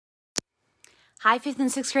Hi, 5th and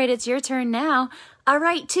 6th grade, it's your turn now. All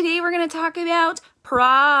right, today we're going to talk about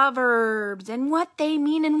proverbs and what they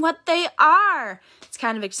mean and what they are. It's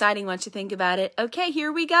kind of exciting once you think about it. Okay,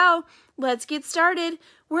 here we go. Let's get started.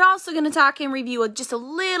 We're also going to talk and review just a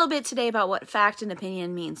little bit today about what fact and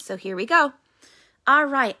opinion means. So here we go. All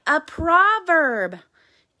right, a proverb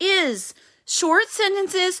is short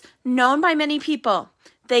sentences known by many people.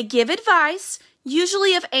 They give advice,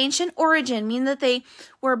 usually of ancient origin, meaning that they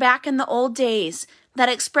were back in the old days, that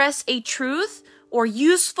express a truth or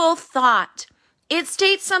useful thought. It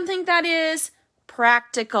states something that is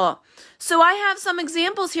practical. So I have some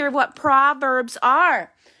examples here of what proverbs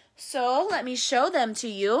are. So let me show them to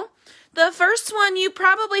you. The first one, you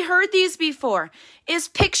probably heard these before, is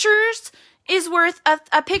a picture is worth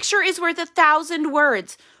 1,000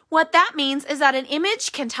 words. What that means is that an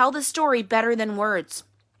image can tell the story better than words.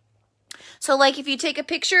 So like if you take a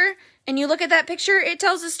picture and you look at that picture, it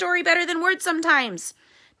tells a story better than words sometimes.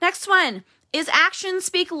 Next one is actions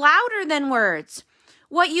speak louder than words.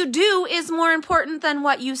 What you do is more important than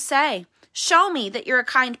what you say. Show me that you're a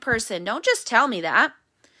kind person. Don't just tell me that.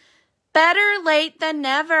 Better late than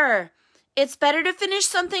never. It's better to finish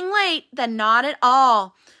something late than not at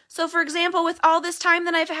all. So for example, with all this time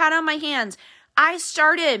that I've had on my hands, I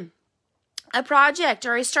started a project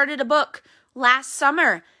or I started a book last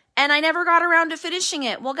summer and I never got around to finishing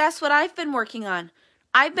it. Well, guess what I've been working on?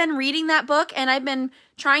 I've been reading that book and I've been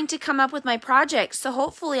trying to come up with my project. So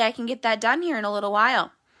hopefully I can get that done here in a little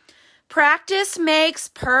while. Practice makes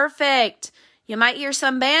perfect. You might hear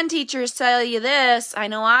some band teachers tell you this. I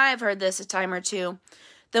know I've heard this a time or two.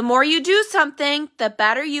 The more you do something, the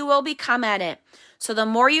better you will become at it. So the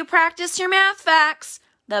more you practice your math facts,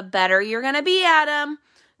 the better you're going to be at them.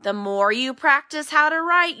 The more you practice how to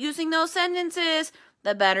write using those sentences,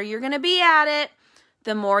 the better you're going to be at it.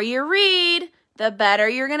 The more you read, the better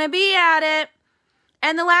you're going to be at it.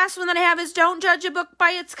 And the last one that I have is don't judge a book by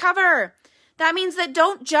its cover. That means that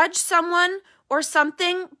don't judge someone or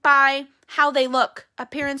something by how they look.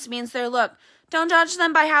 Appearance means their look. Don't judge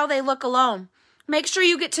them by how they look alone. Make sure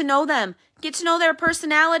you get to know them. Get to know their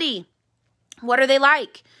personality. What are they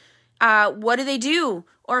like? What do they do?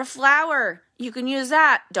 Or a flower. You can use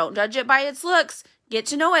that. Don't judge it by its looks. Get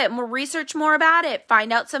to know it. Research more about it.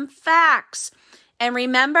 Find out some facts. And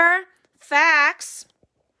remember, facts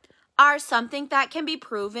are something that can be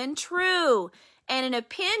proven true. And an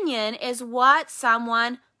opinion is what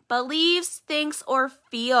someone believes, thinks, or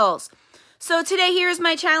feels. So today, here's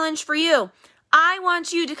my challenge for you. I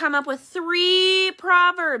want you to come up with 3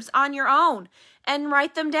 proverbs on your own and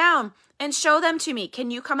write them down and show them to me. Can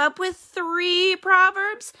you come up with 3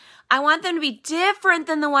 proverbs? I want them to be different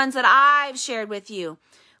than the ones that I've shared with you.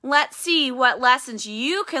 Let's see what lessons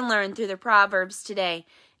you can learn through the proverbs today.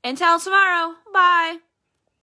 Until tomorrow, bye.